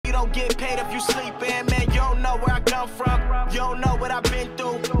don't get paid if you sleeping, man. You don't know where I come from. You don't know what I've been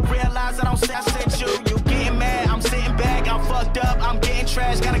through. Realize I don't say I sent you. You getting mad, I'm sitting back, I'm fucked up, I'm getting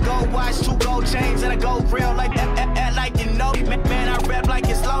trash. Gotta go watch 2 gold chains and I go real like like you know. Man, I rap like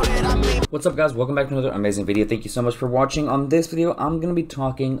it's loaded. I mean. What's up, guys? Welcome back to another amazing video. Thank you so much for watching. On this video, I'm gonna be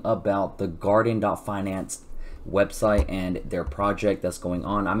talking about the Garden.finance website and their project that's going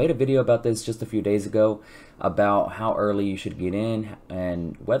on. I made a video about this just a few days ago about how early you should get in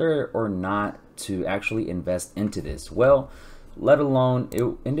and whether or not to actually invest into this. Well, let alone it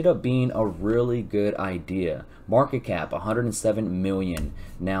ended up being a really good idea. Market cap 107 million.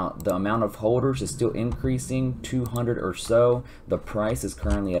 Now the amount of holders is still increasing, 200 or so. The price is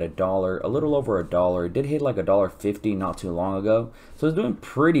currently at $1, a little over $1. It did hit like $1.50 not too long ago, so it's doing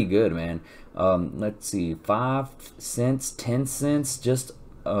pretty good, man. Let's see, 5 cents, 10 cents just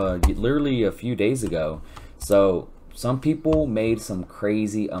literally a few days ago. So some people made some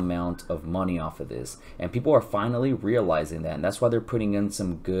crazy amount of money off of this, and people are finally realizing that, and that's why they're putting in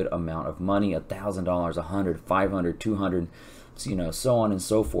some good amount of money, $1,000, $100, $500, $200, you know, so on and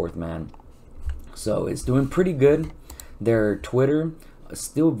so forth, man. So it's doing pretty good. Their Twitter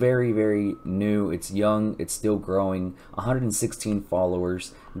still very new, it's young, it's still growing, 116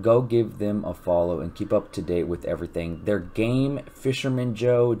 followers. Go give them a follow and keep up to date with everything. Their game Fisherman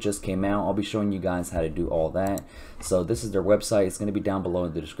Joe just came out. I'll be showing you guys how to do all that. So this is their website. It's going to be down below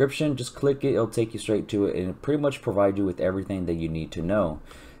in the description. Just click it, it'll take you straight to it, and it'll pretty much provide you with everything that you need to know.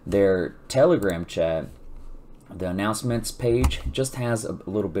 Their Telegram chat, the announcements page, just has a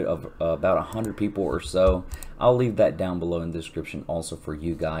little bit of about 100 people or so. I'll leave that down below in the description also for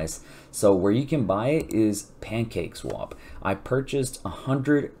you guys. So where you can buy it is PancakeSwap. I purchased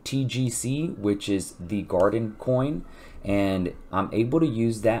 100 TGC, which is the Garden coin, and I'm able to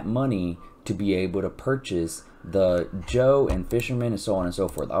use that money to be able to purchase the Joe and Fisherman and so on and so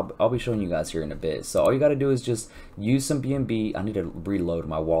forth. I'll be showing you guys here in a bit. So all you got to do is just use some BNB. I need to reload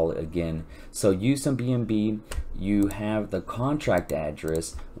my wallet again. So use some BNB. You have the contract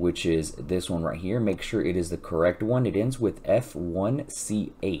address, which is this one right here. Make sure it is the correct one. It ends with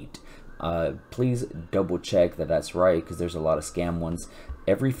F1C8. Please double check that that's right, because there's a lot of scam ones.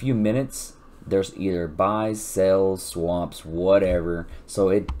 Every few minutes there's either buys, sells, swaps, whatever. So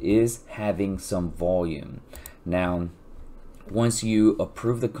it is having some volume. Now, once you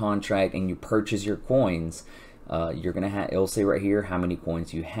approve the contract and you purchase your coins, you're gonna have, it'll say right here how many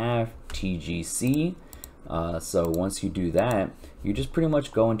coins you have, TGC. So once you do that, you just pretty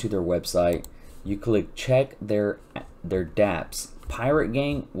much go into their website. You click check their DAPPS. Pirate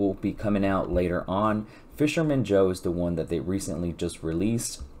Gang will be coming out later on. Fisherman Joe is the one that they recently just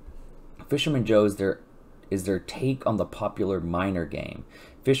released. Fisherman Joe is their take on the popular miner game.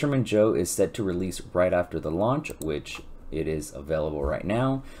 Fisherman Joe is set to release right after the launch, which it is available right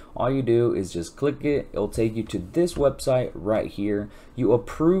now. All you do is just click it. It'll take you to this website right here. You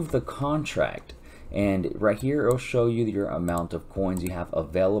approve the contract, and right here it'll show you your amount of coins you have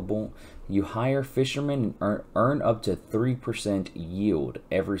available. You hire fishermen and earn up to 3% yield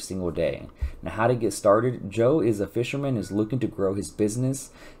every single day. Now, how to get started? Joe is a fisherman, is looking to grow his business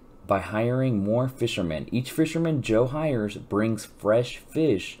by hiring more fishermen. Each fisherman Joe hires brings fresh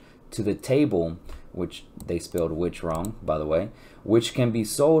fish to the table, which they spelled which wrong, by the way, which can be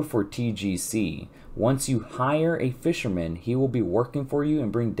sold for TGC. Once you hire a fisherman, he will be working for you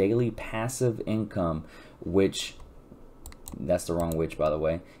and bring daily passive income, which, that's the wrong which, by the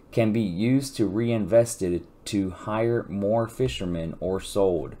way, can be used to reinvest it to hire more fishermen or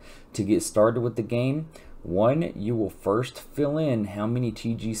sold. To get started with the game, 1, you will first fill in how many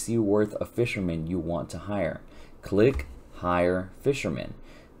TGC worth of fishermen you want to hire. Click hire fishermen.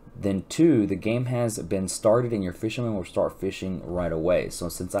 Then 2, the game has been started and your fishermen will start fishing right away. So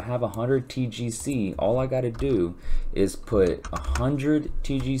since I have 100 TGC, all I got to do is put 100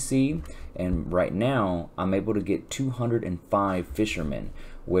 TGC, and right now I'm able to get 205 fishermen,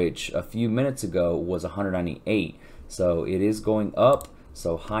 which a few minutes ago was 198. So it is going up.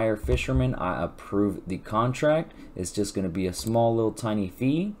 So hire fishermen, I approve the contract. It's just going to be a small little tiny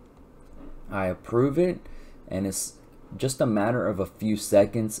fee. I approve it, and it's just a matter of a few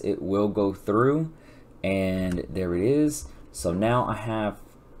seconds. It will go through, and there it is. So now I have,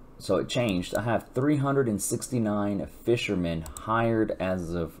 so it changed. I have 369 fishermen hired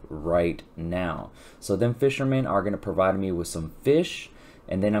as of right now. So then fishermen are going to provide me with some fish,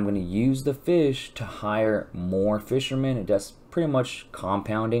 and then I'm going to use the fish to hire more fishermen. And that's pretty much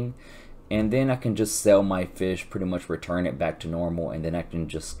compounding, and then I can just sell my fish, pretty much return it back to normal, and then I can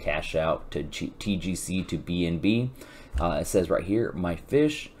just cash out to TGC to BNB. It says right here, my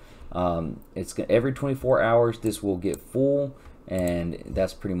fish, it's every 24 hours this will get full, and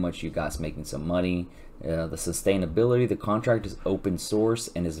that's pretty much you guys making some money. The sustainability, the contract is open source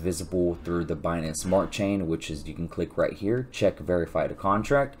and is visible through the Binance Smart Chain, which is, you can click right here, check verify the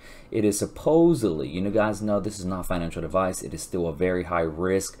contract. It is supposedly, you know, guys know this is not financial advice, it is still a very high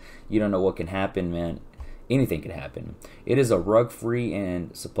risk. You don't know what can happen, man. Anything can happen. It is a rug-free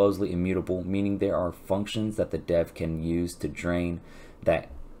and supposedly immutable, meaning there are functions that the dev can use to drain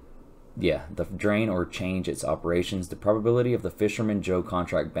or change its operations. The probability of the Fisherman Joe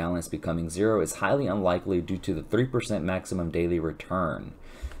contract balance becoming zero is highly unlikely due to the 3% maximum daily return.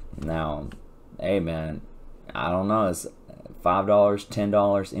 Now, hey man, I don't know, it's $5,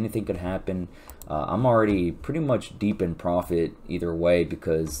 $10, anything could happen. I'm already pretty much deep in profit either way,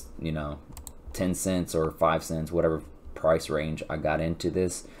 because, you know, 10 cents or 5 cents, whatever price range I got into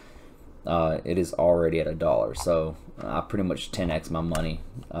this, it is already at $1, so I pretty much 10x my money.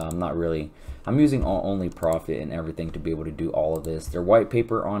 I'm using only profit and everything to be able to do all of this. Their white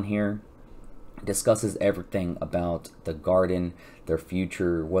paper on here discusses everything about the garden, their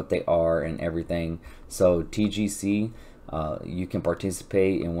future, what they are, and everything. So TGC, you can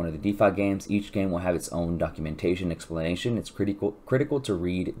participate in one of the DeFi games. Each game will have its own documentation explanation. It's critical to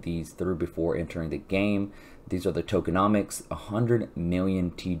read these through before entering the game. These are the tokenomics, 100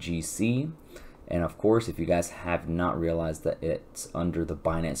 million TGC. And of course, if you guys have not realized that it's under the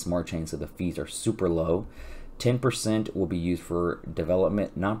Binance Smart Chain, so the fees are super low. 10% will be used for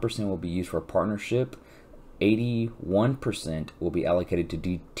development, 9% will be used for partnership, 81% will be allocated to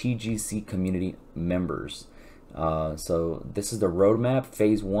TGC community members. So this is the roadmap.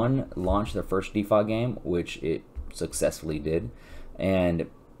 Phase 1 launched their first DeFi game, which it successfully did, and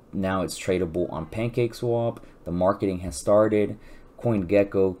now it's tradable on PancakeSwap. The marketing has started.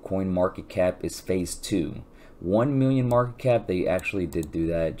 CoinGecko CoinMarketCap is phase 2. 1 million market cap, they actually did do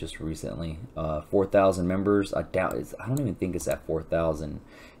that just recently. 4,000 members, I don't even think it's at 4,000.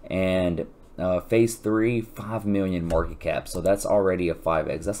 And phase 3, 5 million market cap, so that's already a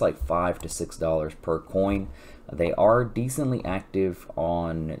 5x. That's like $5 to $6 per coin. They are decently active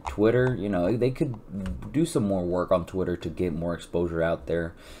on Twitter. You know, they could do some more work on Twitter to get more exposure out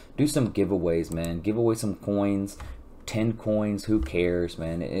there. Do some giveaways, man. Give away some coins. 10 coins, who cares,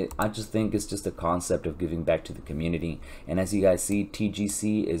 man? I just think it's just a concept of giving back to the community. And as you guys see,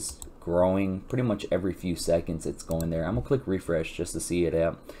 TGC is growing pretty much every few seconds. It's going there. I'm gonna click refresh just to see it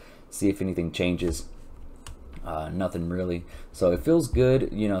out, see if anything changes. Nothing really. So it feels good,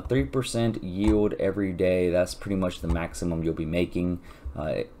 you know. 3% yield every day, that's pretty much the maximum you'll be making.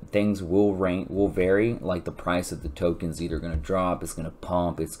 Things will vary, like the price of the token's either going to drop, it's going to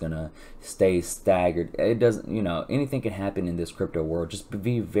pump, it's going to stay staggered. It doesn't, you know, anything can happen in this crypto world. Just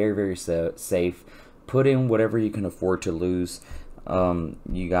be very, very safe. Put in whatever you can afford to lose.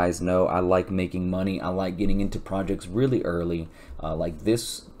 You guys know I like making money. I like getting into projects really early. Like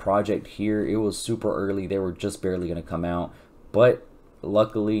this project here, it was super early. They were just barely going to come out, but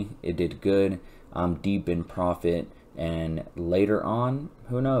luckily it did good. I'm deep in profit, and later on,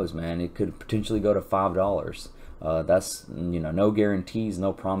 who knows, man, it could potentially go to $5. That's, you know, no guarantees,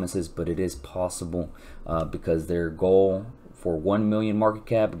 no promises, but it is possible, because their goal for 1 million market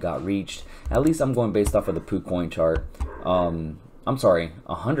cap got reached. At least I'm going based off of the PooCoin chart. I'm sorry,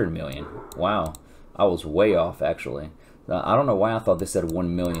 100 million. Wow, I was way off actually. I don't know why I thought this said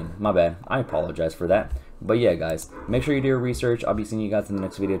 1 million. My bad. I apologize for that. But yeah, guys, make sure you do your research. I'll be seeing you guys in the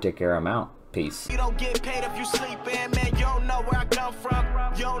next video. Take care. I'm out. Peace. You don't get paid if you sleep in, man. You don't know where I come from.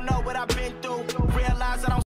 You don't know what I've been through.